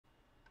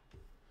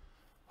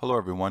Hello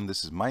everyone,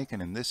 this is Mike,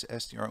 and in this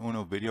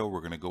SDRuno video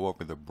we're going to go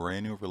over the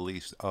brand new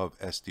release of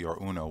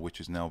SDRuno, which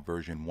is now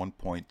version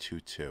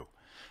 1.22.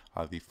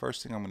 The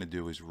first thing I'm going to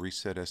do is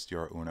reset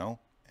SDRuno,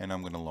 and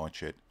I'm going to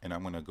launch it, and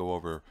I'm going to go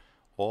over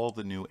all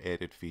the new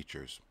added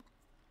features.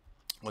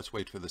 Let's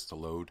wait for this to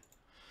load.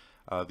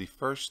 The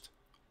first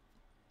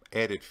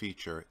added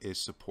feature is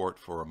support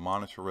for a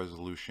monitor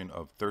resolution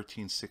of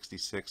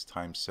 1366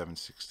 x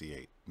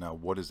 768. Now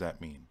what does that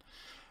mean?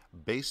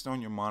 Based on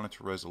your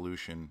monitor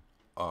resolution,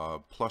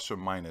 plus or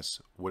minus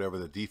whatever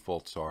the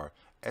defaults are,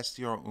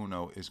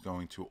 SDRuno is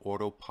going to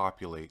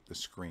auto-populate the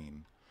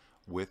screen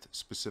with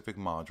specific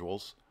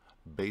modules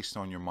based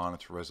on your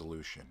monitor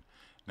resolution.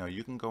 Now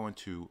you can go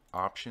into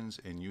options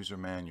and user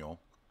manual,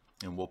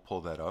 and we'll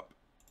pull that up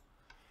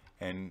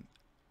and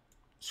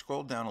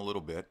scroll down a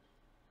little bit,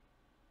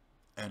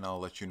 and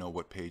I'll let you know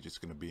what page it's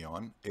going to be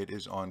on. It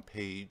is on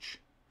page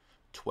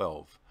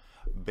 12.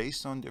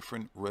 Based on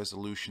different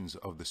resolutions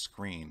of the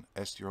screen,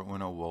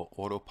 SDRuno will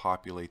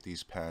auto-populate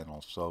these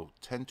panels. So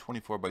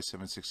 1024 by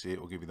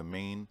 768 will give you the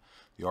main,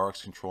 the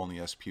RX control, and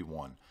the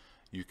SP1.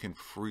 You can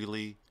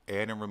freely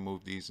add and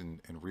remove these and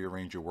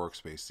rearrange your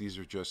workspace. These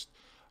are just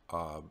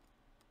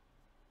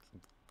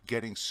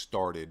getting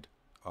started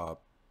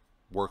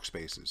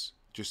workspaces,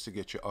 just to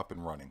get you up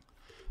and running.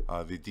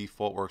 The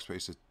default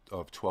workspace is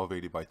of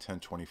 1280 by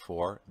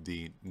 1024,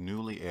 the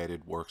newly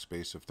added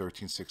workspace of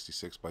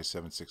 1366 by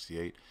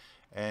 768,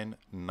 and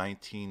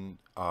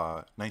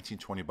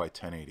 1920 by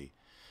 1080.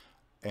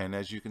 And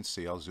as you can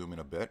see, I'll zoom in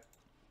a bit,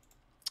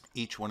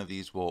 each one of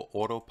these will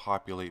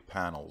auto-populate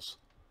panels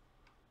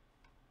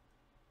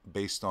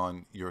based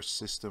on your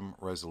system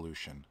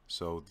resolution.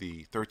 So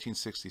the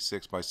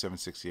 1366 by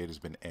 768 has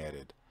been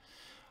added.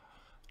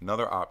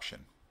 Another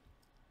option,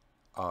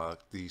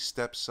 the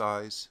step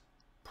size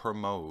per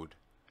mode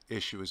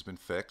issue has been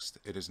fixed.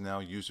 It is now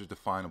user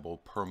definable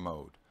per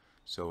mode.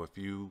 So if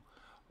you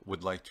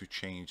would like to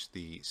change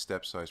the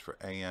step size for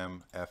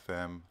AM,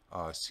 FM,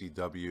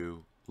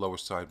 CW, lower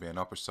sideband,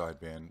 upper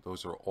sideband,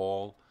 those are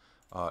all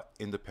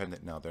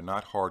independent now. They're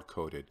not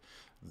hard-coded.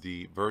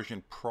 The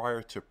version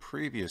prior to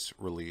previous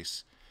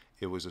release,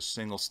 it was a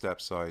single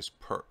step size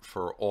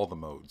for all the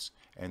modes,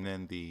 and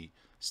then the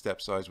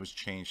step size was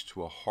changed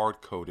to a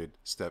hard-coded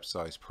step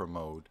size per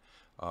mode.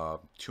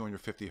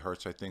 250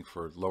 hertz, I think,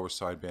 for lower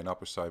sideband,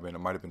 upper sideband. It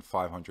might have been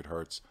 500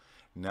 hertz.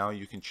 Now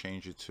you can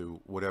change it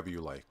to whatever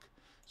you like.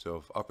 So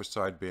if upper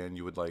sideband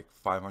you would like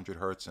 500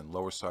 hertz and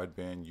lower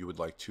sideband you would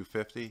like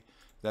 250,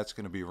 that's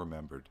going to be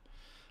remembered.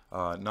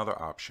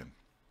 Another option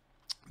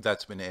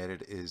that's been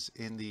added is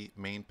in the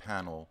main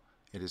panel.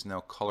 It is now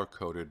color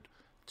coded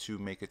to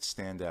make it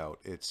stand out.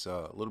 It's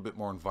a little bit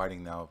more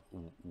inviting now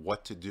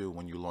what to do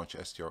when you launch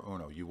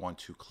SDRuno. You want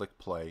to click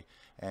play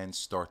and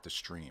start the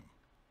stream.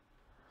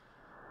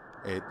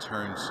 It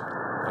turns,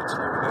 let's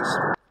lower this,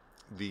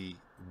 the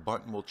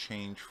button will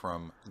change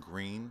from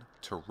green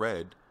to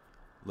red,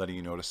 letting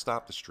you know to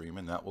stop the stream,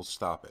 and that will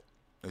stop it.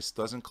 This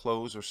doesn't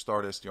close or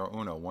start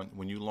SDRuno.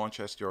 When you launch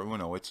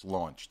SDRuno, it's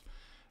launched,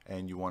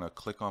 and you want to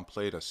click on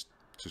play to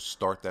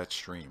start that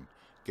stream.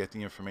 Get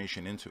the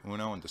information into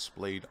Uno and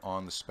displayed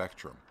on the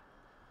spectrum.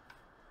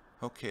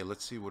 Okay,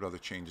 let's see what other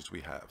changes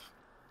we have.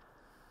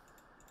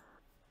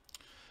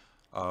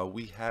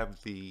 We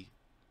have the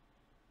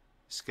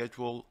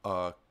schedule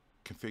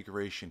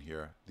configuration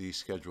here, the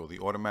schedule, the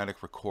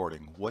automatic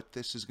recording. What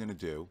this is going to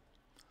do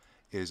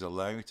is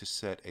allow you to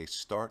set a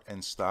start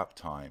and stop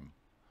time,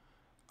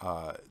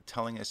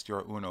 telling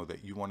SDRuno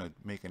that you want to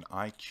make an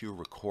IQ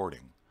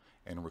recording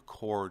and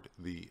record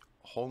the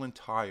whole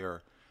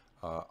entire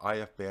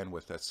IF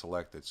bandwidth that's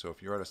selected. So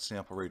if you're at a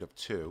sample rate of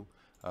 2,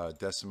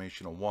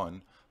 decimation of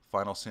 1,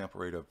 final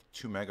sample rate of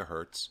 2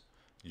 megahertz,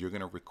 you're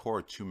going to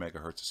record 2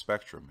 megahertz of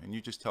spectrum, and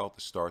you just tell it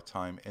the start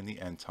time and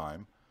the end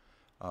time.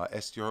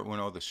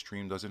 SDRuno, the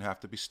stream doesn't have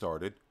to be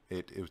started.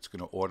 It's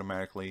going to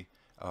automatically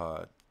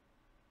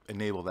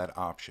enable that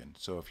option.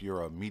 So if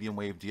you're a medium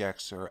wave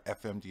DXer,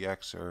 FM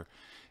DXer,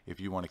 if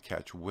you want to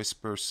catch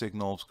whisper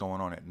signals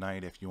going on at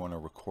night, if you want to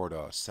record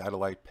a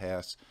satellite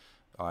pass,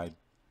 I'm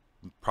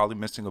probably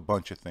missing a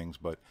bunch of things,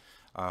 but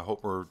I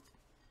hope we're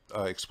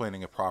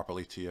explaining it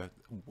properly to you.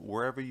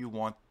 Wherever you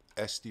want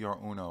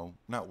SDRuno,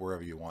 not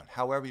wherever you want,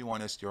 however you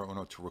want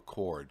SDRuno to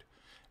record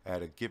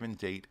at a given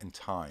date and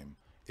time,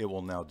 it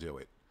will now do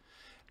it.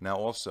 Now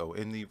also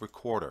in the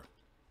recorder,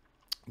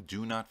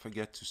 do not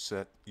forget to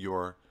set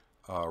your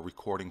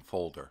recording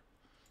folder.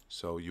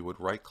 So you would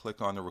right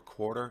click on the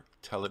recorder,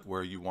 tell it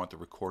where you want the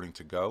recording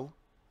to go.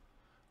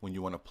 When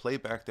you want to play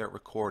back that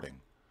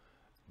recording,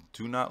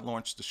 do not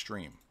launch the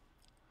stream.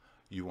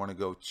 You want to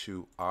go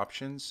to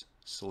options,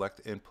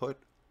 select input,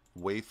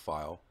 wave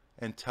file,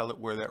 and tell it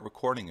where that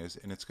recording is,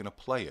 and it's going to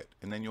play it.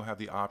 And then you'll have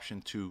the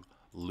option to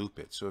loop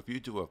it. So if you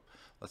do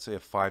let's say a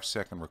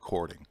 5-second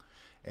recording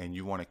and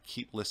you want to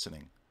keep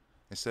listening,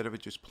 instead of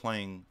it just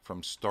playing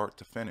from start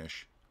to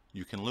finish,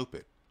 you can loop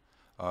it.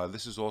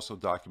 This is also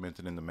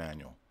documented in the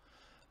manual.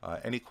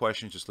 Any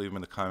questions, just leave them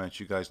in the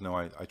comments. You guys know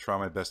I try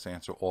my best to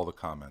answer all the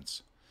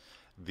comments.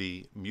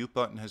 The mute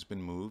button has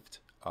been moved.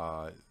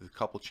 A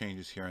couple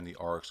changes here in the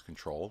RX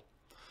control.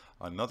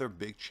 Another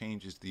big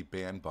change is the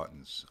band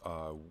buttons.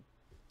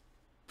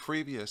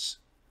 Previous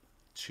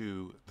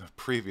to the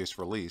previous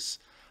release,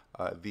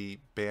 the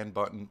band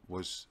button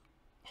was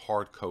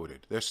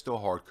hard-coded. They're still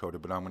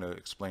hard-coded, but I'm going to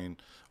explain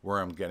where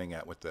I'm getting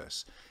at with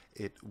this.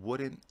 It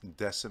wouldn't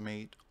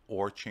decimate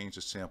or change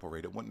the sample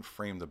rate. It wouldn't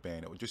frame the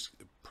band. It would just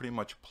pretty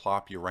much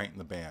plop you right in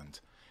the band,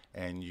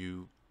 and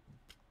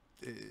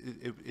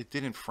it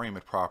didn't frame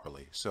it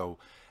properly. So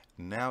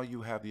now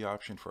you have the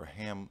option for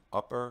ham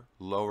upper,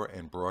 lower,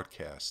 and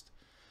broadcast,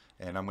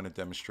 and I'm going to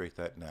demonstrate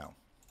that now.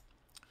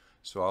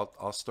 So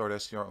I'll start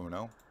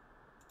SDRuno,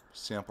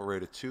 sample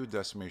rate of 2,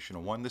 decimation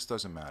of 1. This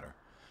doesn't matter.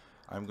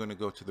 I'm going to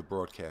go to the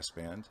broadcast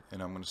band,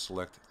 and I'm going to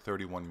select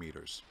 31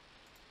 meters.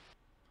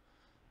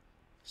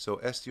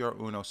 So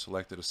SDRuno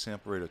selected a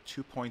sample rate of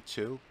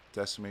 2.2,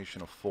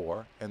 decimation of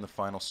 4, and the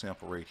final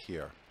sample rate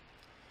here.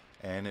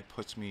 And it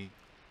puts me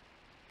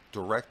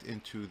direct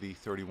into the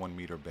 31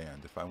 meter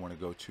band. If I want to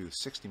go to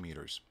 60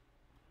 meters,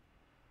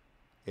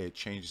 it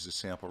changes the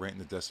sample rate and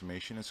the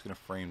decimation. It's going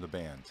to frame the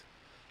band.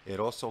 It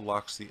also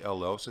locks the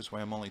LO, so this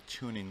way I'm only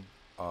tuning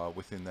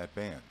within that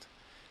band.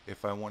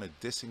 If I want to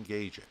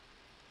disengage it,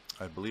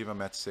 I believe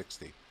I'm at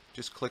 60.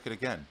 Just click it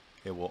again.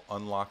 It will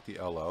unlock the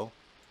LO,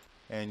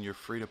 and you're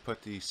free to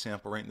put the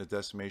sample rate and the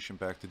decimation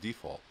back to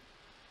default.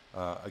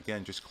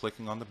 Again, just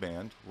clicking on the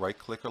band, right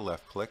click or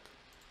left click.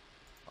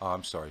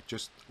 I'm sorry,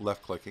 just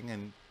left clicking,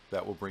 and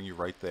that will bring you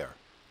right there.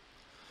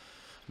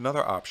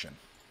 Another option,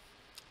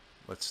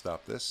 let's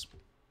stop this,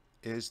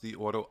 is the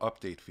auto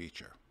update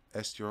feature.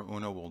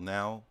 SDRuno will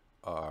now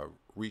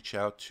reach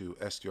out to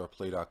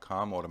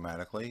SDRplay.com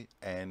automatically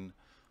and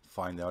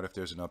find out if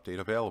there's an update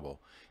available.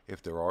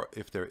 If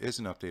there is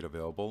an update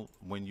available,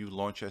 when you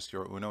launch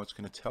SDRuno, it's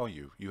going to tell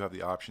you. You have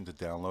the option to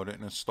download it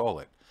and install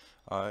it.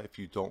 If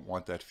you don't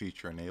want that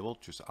feature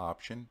enabled, just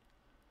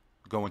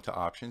go into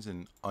options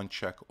and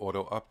uncheck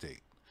auto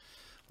update.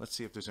 Let's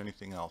see if there's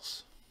anything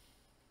else.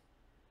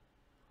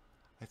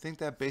 I think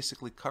that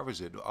basically covers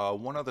it.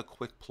 One other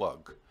quick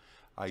plug.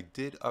 I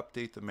did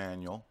update the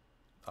manual.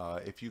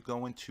 If you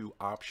go into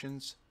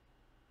options,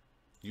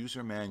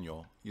 user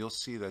manual, you'll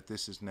see that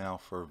this is now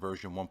for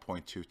version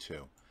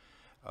 1.22.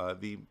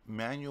 The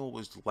manual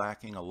was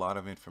lacking a lot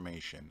of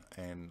information,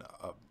 and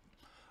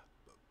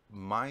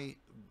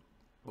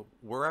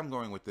where I'm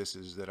going with this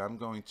is that I'm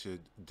going to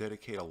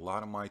dedicate a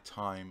lot of my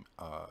time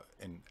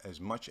and as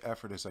much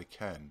effort as I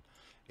can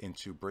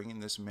into bringing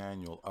this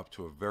manual up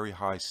to a very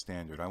high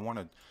standard. I want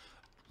to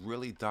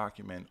really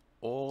document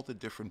all the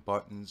different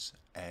buttons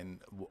and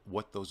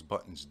what those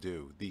buttons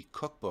do. The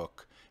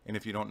cookbook, and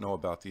if you don't know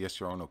about the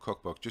SDRuno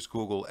cookbook, just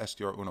Google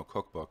SDRuno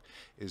cookbook,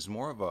 is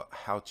more of a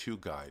how-to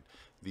guide.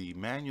 The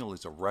manual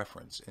is a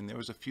reference, and there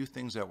was a few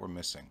things that were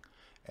missing.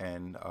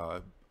 And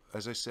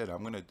as I said,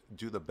 I'm going to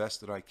do the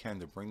best that I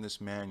can to bring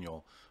this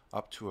manual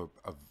up to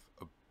a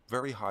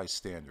very high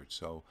standard.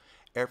 So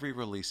every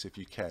release, if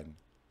you can,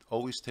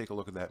 always take a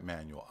look at that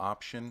manual,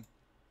 option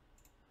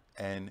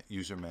and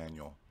user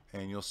manual,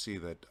 and you'll see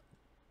that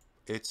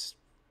it's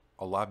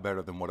a lot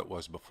better than what it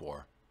was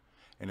before.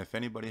 And if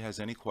anybody has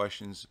any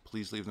questions,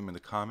 please leave them in the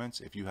comments.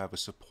 If you have a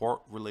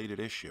support related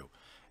issue,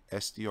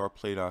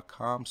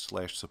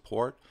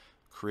 sdrplay.com/support,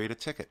 create a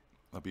ticket.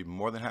 I'll be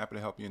more than happy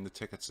to help you in the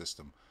ticket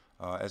system.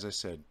 As I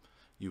said,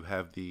 you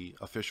have the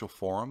official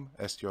forum,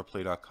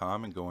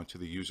 sdrplay.com, and go into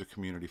the user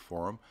community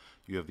forum.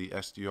 You have the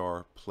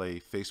SDR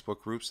Play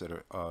Facebook groups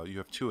that are, you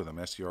have two of them,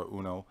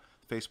 SDRuno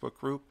Facebook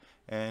group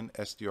and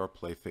SDR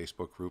Play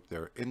Facebook group.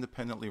 They're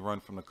independently run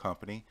from the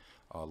company.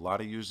 A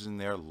lot of users in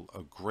there,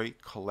 a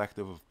great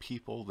collective of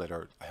people that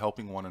are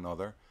helping one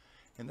another.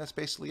 And that's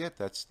basically it.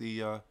 That's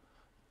the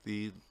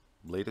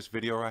latest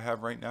video I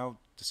have right now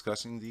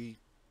discussing the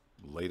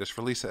latest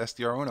release of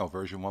SDRuno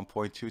version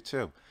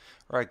 1.22. All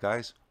right,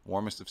 guys,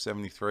 warmest of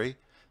 73.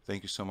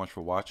 Thank you so much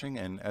for watching.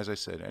 And as I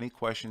said, any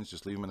questions,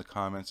 just leave them in the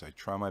comments. I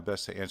try my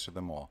best to answer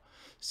them all.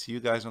 See you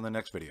guys on the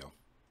next video.